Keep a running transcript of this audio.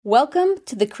Welcome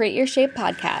to the Create Your Shape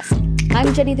podcast.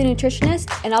 I'm Jenny the nutritionist,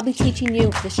 and I'll be teaching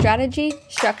you the strategy,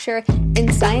 structure,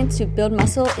 and science to build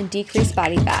muscle and decrease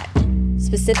body fat,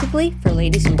 specifically for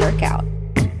ladies who work out.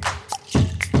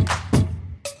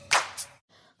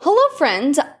 Hello,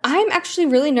 friends. I'm actually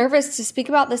really nervous to speak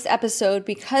about this episode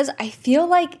because I feel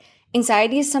like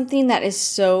anxiety is something that is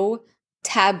so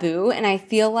taboo, and I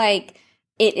feel like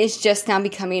it is just now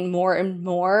becoming more and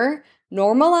more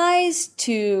normalized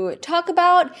to talk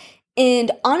about.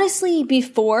 And honestly,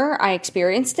 before I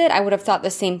experienced it, I would have thought the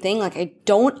same thing. Like, I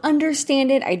don't understand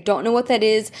it. I don't know what that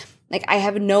is. Like, I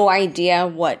have no idea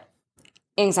what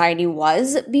anxiety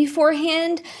was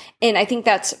beforehand. And I think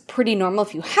that's pretty normal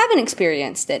if you haven't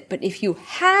experienced it. But if you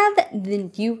have,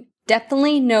 then you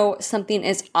definitely know something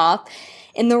is off.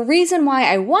 And the reason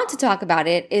why I want to talk about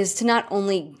it is to not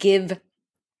only give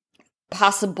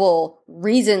possible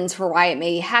reasons for why it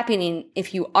may be happening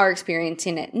if you are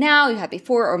experiencing it now, you have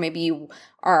before, or maybe you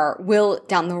will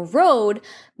down the road,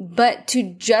 but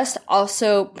to just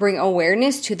also bring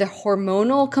awareness to the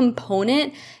hormonal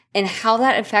component and how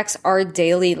that affects our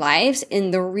daily lives,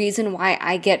 and the reason why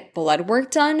I get blood work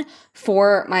done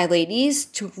for my ladies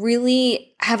to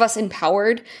really have us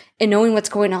empowered in knowing what's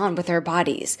going on with our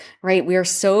bodies, right? We are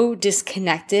so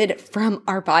disconnected from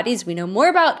our bodies. We know more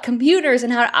about computers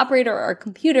and how to operate our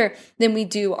computer than we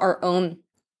do our own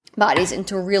bodies, and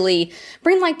to really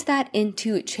bring light to that and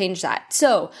to change that.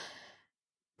 So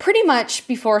pretty much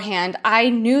beforehand, I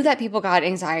knew that people got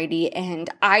anxiety, and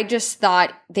I just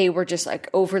thought they were just like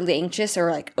overly anxious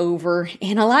or like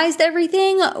over-analyzed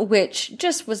everything, which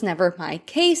just was never my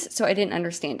case, so I didn't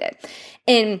understand it.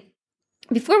 And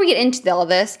before we get into all of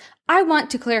this, I want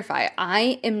to clarify,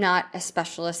 I am not a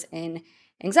specialist in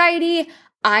anxiety.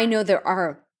 I know there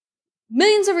are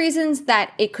millions of reasons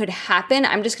that it could happen.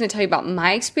 I'm just going to tell you about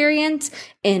my experience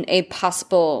and a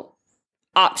possible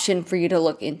option for you to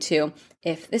look into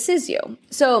if this is you.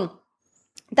 So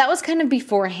that was kind of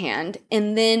beforehand.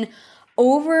 And then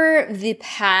over the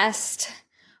past,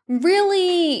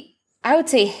 really, I would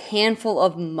say handful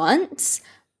of months,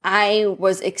 I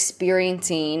was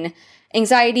experiencing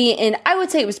anxiety, and I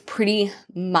would say it was pretty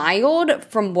mild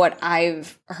from what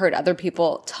I've heard other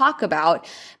people talk about.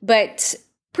 But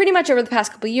pretty much over the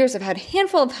past couple of years, I've had a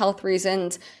handful of health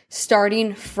reasons,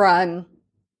 starting from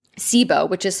SIBO,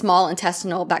 which is small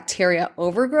intestinal bacteria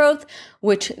overgrowth,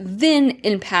 which then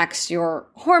impacts your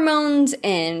hormones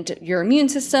and your immune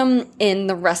system and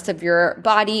the rest of your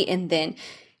body. And then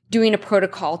doing a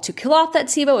protocol to kill off that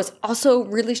SIBO is also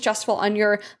really stressful on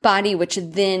your body, which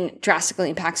then drastically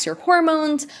impacts your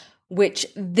hormones, which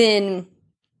then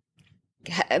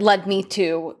led me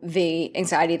to the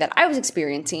anxiety that I was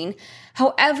experiencing.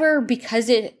 However, because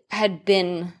it had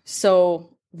been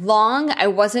so long, I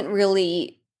wasn't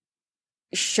really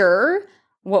sure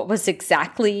what was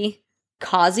exactly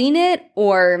causing it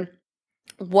or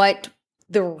what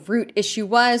the root issue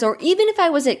was, or even if I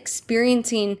was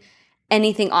experiencing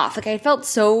anything off. Like, I felt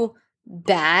so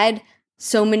bad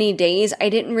so many days, I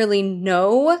didn't really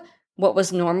know what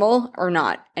was normal or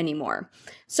not anymore.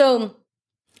 So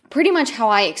pretty much how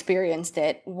I experienced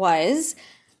it was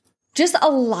just a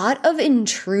lot of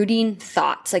intruding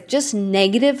thoughts, like just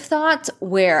negative thoughts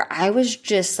where I was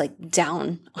just like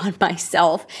down on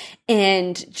myself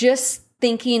and just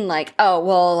thinking like, oh,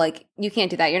 well, like you can't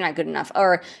do that. You're not good enough.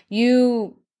 Or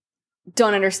you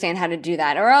don't understand how to do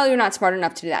that. Or, oh, you're not smart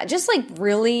enough to do that. Just like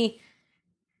really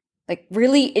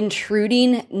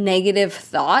intruding negative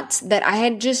thoughts that I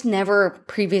had just never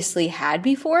previously had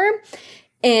before.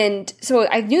 And so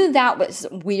I knew that was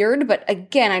weird, but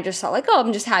again, I just thought like, oh,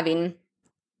 I'm just having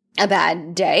a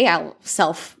bad day. I'll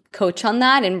self-coach on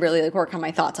that and really like work on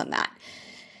my thoughts on that.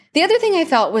 The other thing I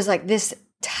felt was like this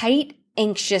tight,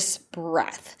 anxious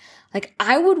breath. Like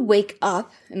I would wake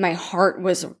up and my heart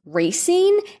was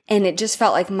racing, and it just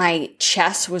felt like my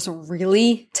chest was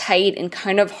really tight and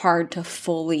kind of hard to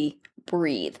fully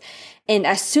breathe. And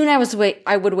as soon as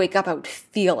I would wake up, I would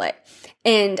feel it.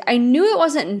 And I knew it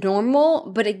wasn't normal,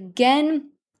 but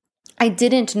again, I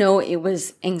didn't know it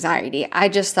was anxiety. I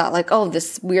just thought like, oh,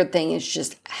 this weird thing is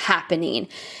just happening.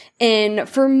 And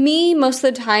for me, most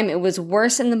of the time, it was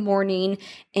worse in the morning.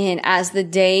 And as the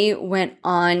day went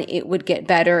on, it would get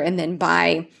better. And then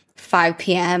by 5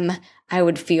 p.m., I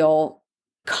would feel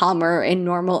calmer and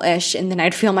normal-ish. And then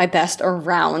I'd feel my best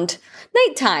around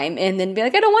nighttime and then be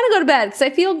like, I don't want to go to bed because I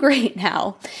feel great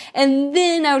now. And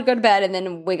then I would go to bed and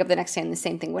then wake up the next day and the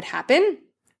same thing would happen.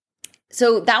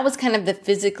 So that was kind of the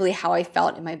physically how I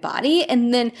felt in my body.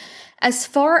 And then as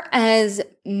far as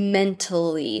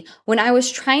mentally, when I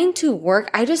was trying to work,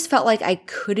 I just felt like I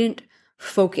couldn't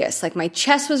focus. Like my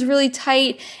chest was really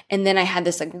tight, and then I had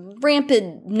this like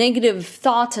rampant negative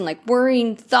thoughts and like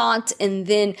worrying thoughts, and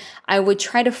then I would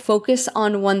try to focus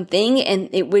on one thing and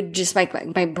it would just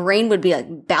like my brain would be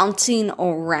like bouncing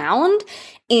around,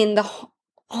 and the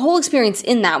whole experience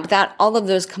in that, without all of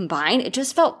those combined, it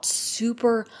just felt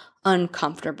super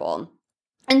uncomfortable.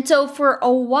 And so for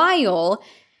a while,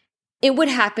 it would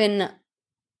happen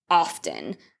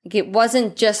often. Like it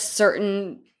wasn't just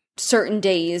certain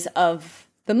days of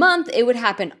the month. It would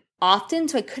happen often.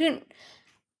 So I couldn't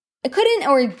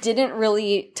or didn't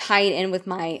really tie it in with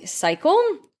my cycle.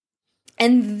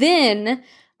 And then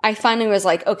I finally was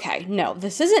like, okay, no,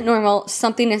 this isn't normal.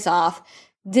 Something is off.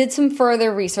 Did some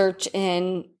further research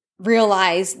and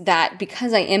realized that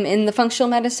because I am in the functional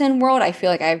medicine world, I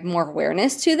feel like I have more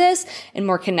awareness to this and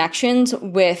more connections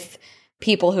with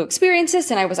people who experience this.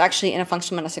 And I was actually in a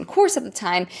functional medicine course at the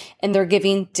time, and they're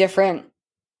giving different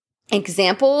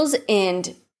examples.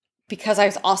 And because I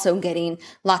was also getting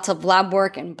lots of lab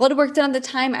work and blood work done at the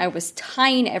time, I was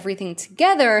tying everything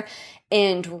together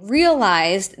and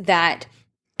realized that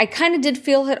I kind of did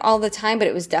feel it all the time, but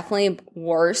it was definitely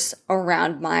worse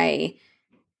around my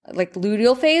like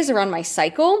luteal phase, around my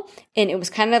cycle. And it was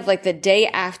kind of like the day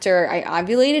after I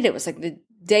ovulated, it was like the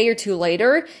day or two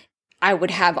later, I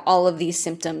would have all of these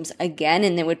symptoms again,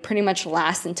 and they would pretty much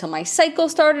last until my cycle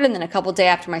started. And then a couple days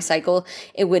after my cycle,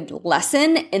 it would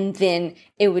lessen, and then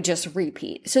it would just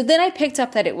repeat. So then I picked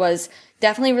up that it was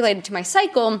definitely related to my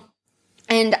cycle,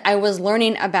 and I was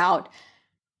learning about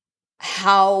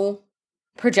how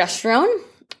progesterone,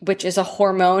 which is a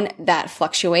hormone that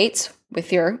fluctuates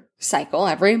with your cycle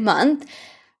every month,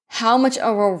 how much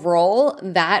of a role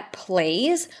that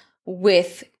plays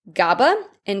with GABA.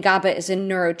 And GABA is a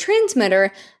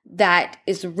neurotransmitter that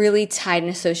is really tied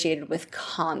and associated with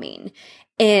calming.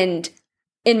 And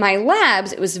in my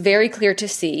labs, it was very clear to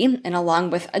see, and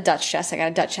along with a Dutch test, I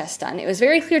got a Dutch test done, it was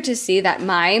very clear to see that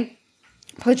my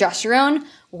progesterone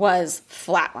was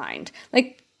flatlined,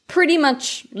 like pretty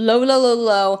much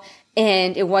low,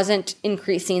 and it wasn't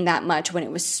increasing that much when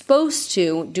it was supposed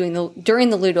to during the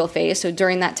luteal phase, so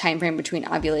during that time frame between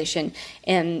ovulation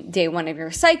and day one of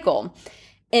your cycle.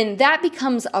 And that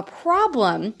becomes a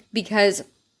problem because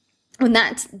when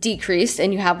that's decreased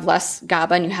and you have less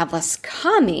GABA and you have less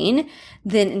calming,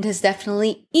 then it is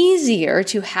definitely easier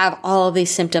to have all of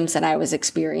these symptoms that I was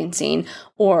experiencing,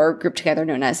 or grouped together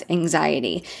known as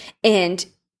anxiety. And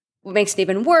what makes it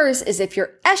even worse is if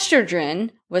your estrogen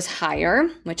was higher,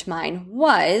 which mine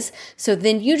was, so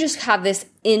then you just have this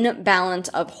imbalance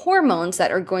of hormones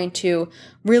that are going to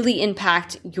really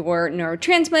impact your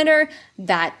neurotransmitter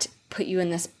that put you in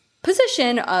this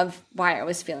position of why I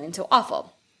was feeling so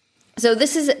awful. So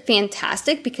this is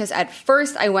fantastic because at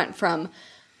first I went from,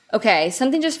 okay,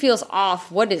 something just feels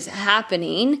off. What is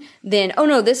happening? Then, oh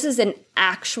no, this is an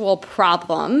actual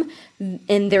problem.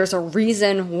 And there's a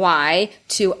reason why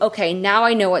to, okay, now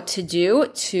I know what to do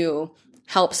to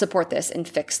help support this and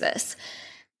fix this.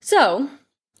 So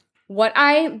what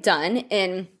I've done,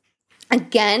 and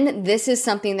again, this is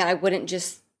something that I wouldn't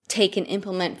just take and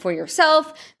implement for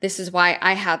yourself. This is why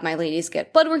I have my ladies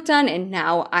get blood work done, and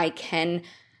now I can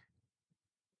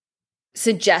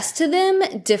suggest to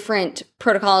them different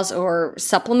protocols or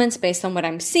supplements based on what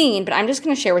I'm seeing. But I'm just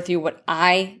going to share with you what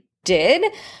I did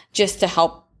just to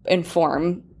help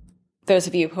inform those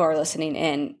of you who are listening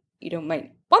in,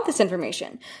 might want this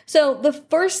information. So the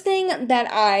first thing that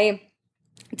I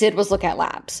did was look at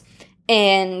labs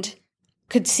and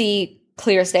could see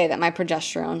clear as day that my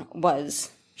progesterone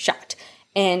was shot.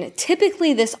 And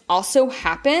typically this also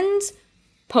happens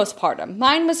postpartum.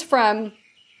 Mine was from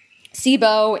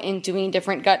SIBO and doing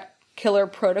different gut killer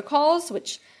protocols,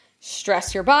 which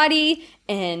stress your body.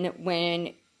 And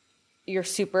when you're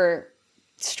super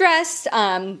stressed,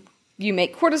 you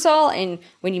make cortisol. And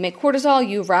when you make cortisol,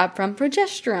 you rob from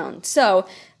progesterone. So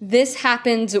this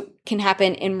can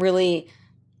happen in really,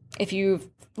 if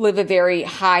you live a very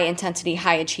high intensity,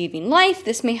 high achieving life,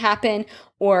 this may happen.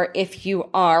 Or if you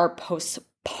are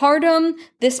postpartum,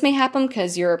 this may happen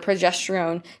because your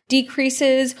progesterone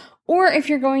decreases. Or if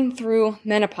you're going through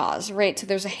menopause, right? So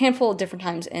there's a handful of different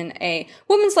times in a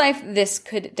woman's life this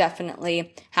could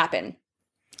definitely happen.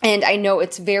 And I know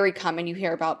it's very common. You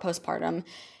hear about postpartum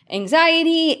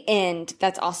anxiety, and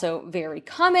that's also very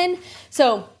common.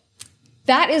 So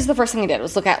that is the first thing I did,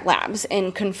 was look at labs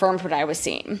and confirmed what I was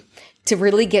seeing to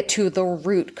really get to the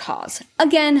root cause.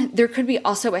 Again, there could be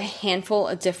also a handful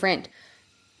of different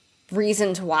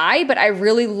reasons why, but I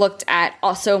really looked at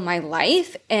also my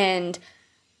life, and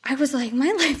I was like,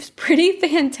 my life's pretty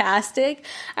fantastic.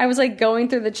 I was like going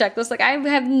through the checklist, like I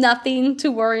have nothing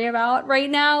to worry about right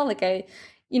now. Like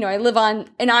I live on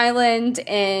an island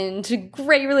and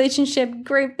great relationship,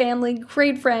 great family,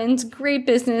 great friends, great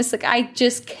business. Like I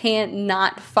just can't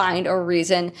not find a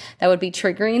reason that would be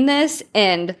triggering this.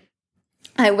 And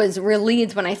I was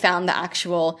relieved when I found the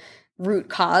actual root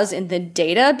cause in the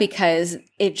data because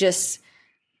it just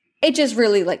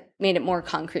really like made it more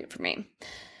concrete for me.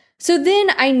 So then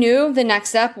I knew the next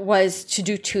step was to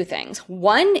do two things.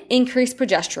 One, increase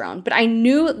progesterone, but I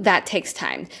knew that takes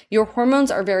time. Your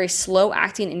hormones are very slow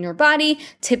acting in your body.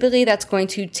 Typically that's going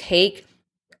to take,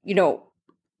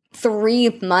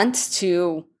 3 months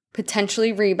to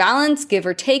potentially rebalance, give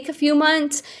or take a few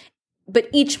months, but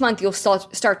each month you'll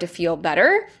start to feel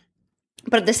better.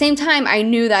 But at the same time, I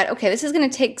knew that, okay, this is going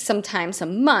to take some time,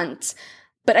 some months,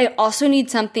 but I also need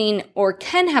something or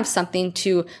can have something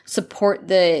to support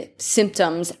the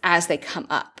symptoms as they come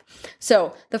up.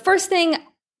 So the first thing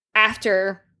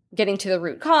after getting to the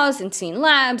root cause and seeing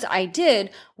labs I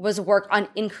did was work on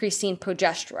increasing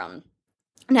progesterone.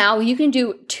 Now you can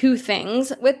do two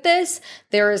things with this.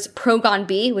 There is Progon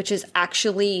B, which is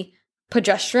actually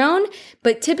progesterone,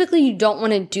 but typically you don't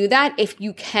want to do that if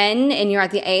you can and you're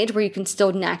at the age where you can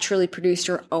still naturally produce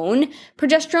your own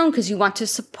progesterone because you want to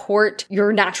support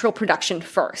your natural production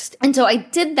first. And so I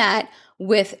did that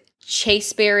with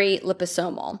chasteberry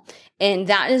liposomal, and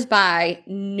that is by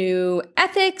New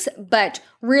Ethics, but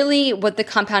really what the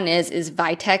compound is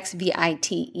Vitex,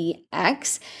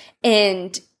 Vitex,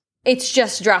 and it's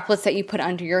just droplets that you put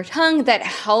under your tongue that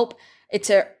help. It's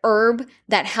a herb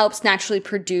that helps naturally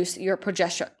produce your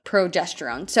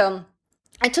progesterone. So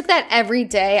I took that every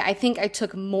day. I think I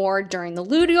took more during the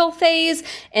luteal phase,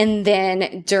 and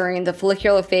then during the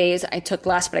follicular phase, I took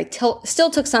less, but I still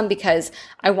took some because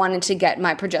I wanted to get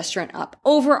my progesterone up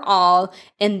overall,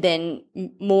 and then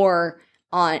more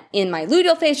in my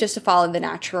luteal phase just to follow the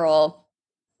natural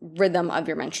rhythm of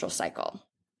your menstrual cycle.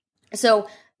 So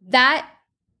that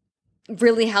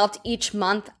really helped. Each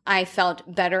month I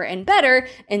felt better and better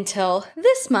until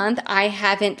this month. I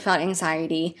haven't felt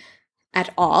anxiety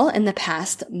at all in the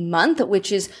past month,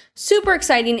 which is super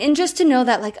exciting. And just to know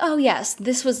that like, oh yes,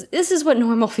 this is what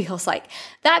normal feels like.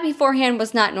 That beforehand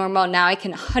was not normal. Now I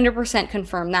can 100%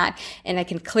 confirm that, and I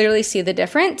can clearly see the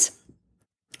difference.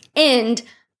 And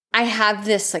I have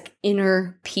this like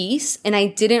inner peace, and I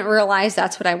didn't realize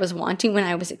that's what I was wanting when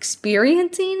I was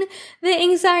experiencing the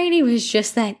anxiety, was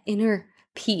just that inner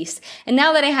peace. And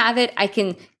now that I have it, I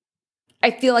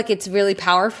feel like it's really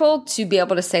powerful to be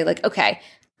able to say like, okay,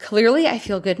 clearly I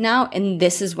feel good now, and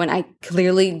this is when I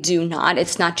clearly do not.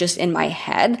 It's not just in my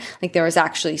head, like there was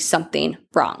actually something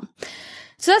wrong.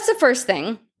 So that's the first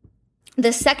thing.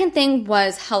 The second thing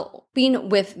was helping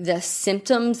with the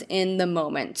symptoms in the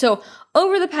moment. So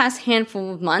over the past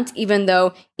handful of months, even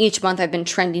though each month I've been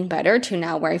trending better to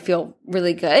now where I feel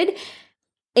really good,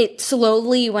 it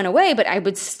slowly went away, but I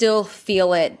would still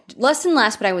feel it less and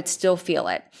less, but I would still feel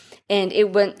it. And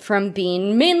it went from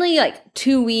being mainly like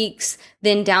 2 weeks,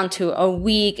 then down to a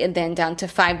week, and then down to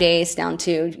 5 days, down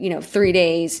to, 3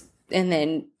 days, and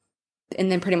then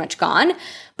pretty much gone.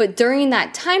 But during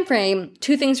that time frame,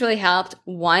 two things really helped.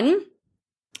 One,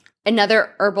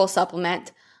 another herbal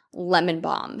supplement, lemon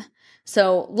balm.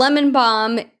 So lemon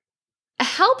balm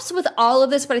helps with all of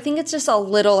this, but I think it's just a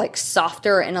little like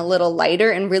softer and a little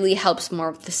lighter and really helps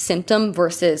more with the symptom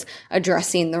versus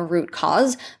addressing the root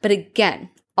cause. But again,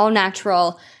 all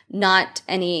natural, not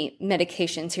any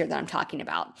medications here that I'm talking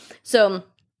about. So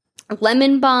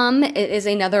lemon balm is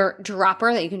another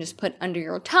dropper that you can just put under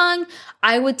your tongue.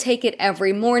 I would take it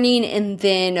every morning, and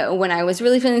then when I was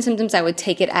really feeling symptoms, I would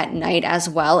take it at night as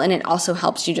well. And it also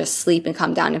helps you just sleep and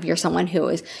calm down if you're someone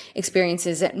who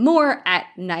experiences it more at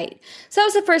night. So that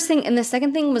was the first thing. And the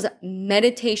second thing was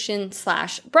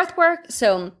meditation/breath work.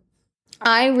 So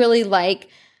I really like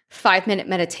 5-minute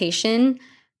meditation.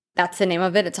 That's the name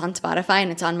of it. It's on Spotify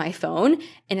and it's on my phone,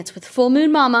 and it's with Full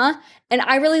Moon Mama. And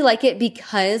I really like it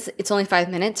because it's only 5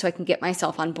 minutes, so I can get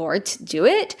myself on board to do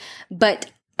it.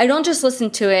 But I don't just listen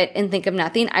to it and think of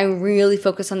nothing. I really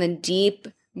focus on the deep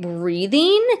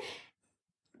breathing,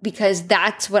 because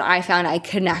that's what I found I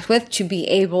connect with to be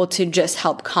able to just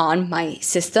help calm my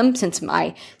system, since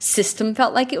my system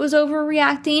felt like it was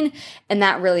overreacting. And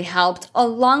that really helped.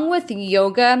 Along with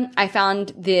yoga, I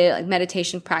found the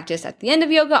meditation practice at the end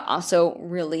of yoga also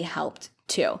really helped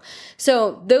too.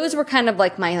 So those were kind of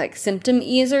like my symptom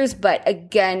easers, but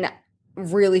again,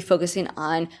 really focusing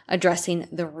on addressing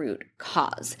the root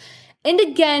cause. And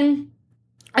again,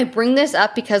 I bring this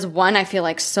up because one, I feel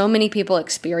like so many people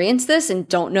experience this and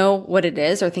don't know what it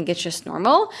is or think it's just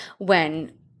normal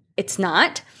when it's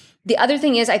not. The other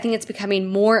thing is I think it's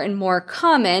becoming more and more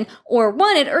common, or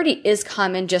one, it already is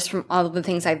common just from all of the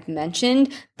things I've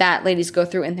mentioned that ladies go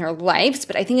through in their lives,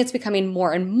 but I think it's becoming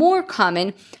more and more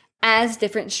common as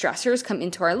different stressors come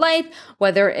into our life,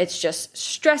 whether it's just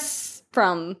stress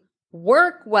from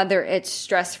work, whether it's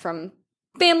stress from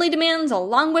family demands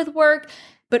along with work,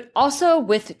 but also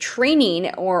with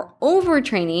training or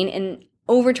overtraining and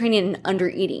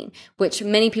under-eating, which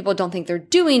many people don't think they're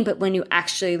doing, but when you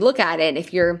actually look at it,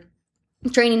 if you're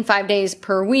training 5 days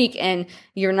per week and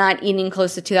you're not eating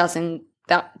close to 2,000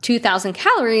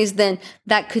 calories, then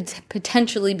that could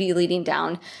potentially be leading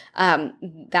down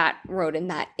that road and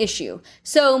that issue.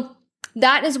 So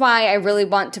that is why I really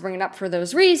want to bring it up for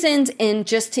those reasons, and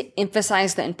just to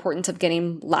emphasize the importance of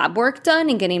getting lab work done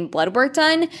and getting blood work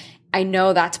done. I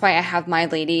know that's why I have my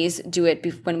ladies do it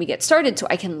when we get started, so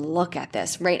I can look at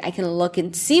this, right? I can look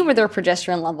and see where their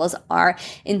progesterone levels are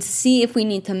and see if we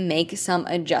need to make some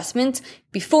adjustments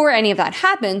before any of that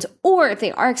happens, or if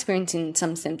they are experiencing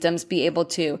some symptoms, be able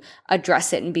to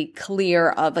address it and be clear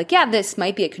of like, yeah, this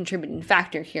might be a contributing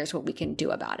factor. Here's what we can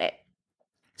do about it.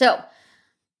 So,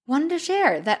 wanted to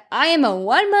share that I am a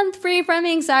 1 month free from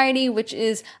anxiety, which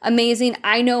is amazing.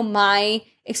 I know my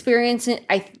experience,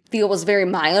 I feel, was very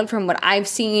mild from what I've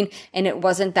seen, and it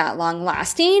wasn't that long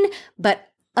lasting. But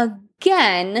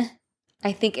again,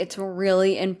 I think it's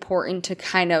really important to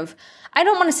kind of, I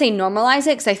don't want to say normalize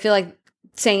it, because I feel like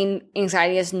saying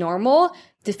anxiety is normal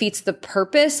defeats the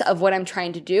purpose of what I'm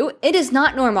trying to do. It is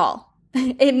not normal.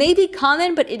 It may be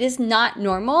common, but it is not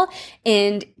normal.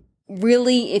 And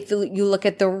really, if you look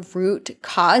at the root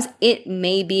cause, it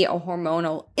may be a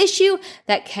hormonal issue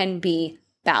that can be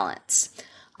balanced.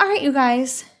 All right, you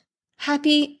guys,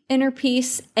 happy inner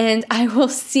peace, and I will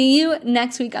see you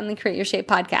next week on the Create Your Shape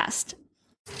podcast.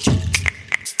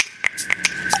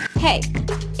 Hey,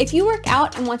 if you work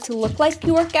out and want to look like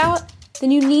you work out,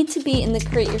 then you need to be in the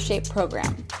Create Your Shape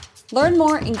program. Learn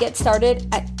more and get started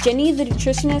at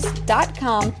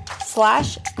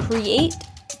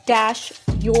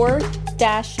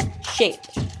jennythenutritionist.com/create-your-shape.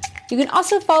 You can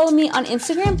also follow me on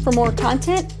Instagram for more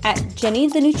content at Jenny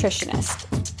the Nutritionist.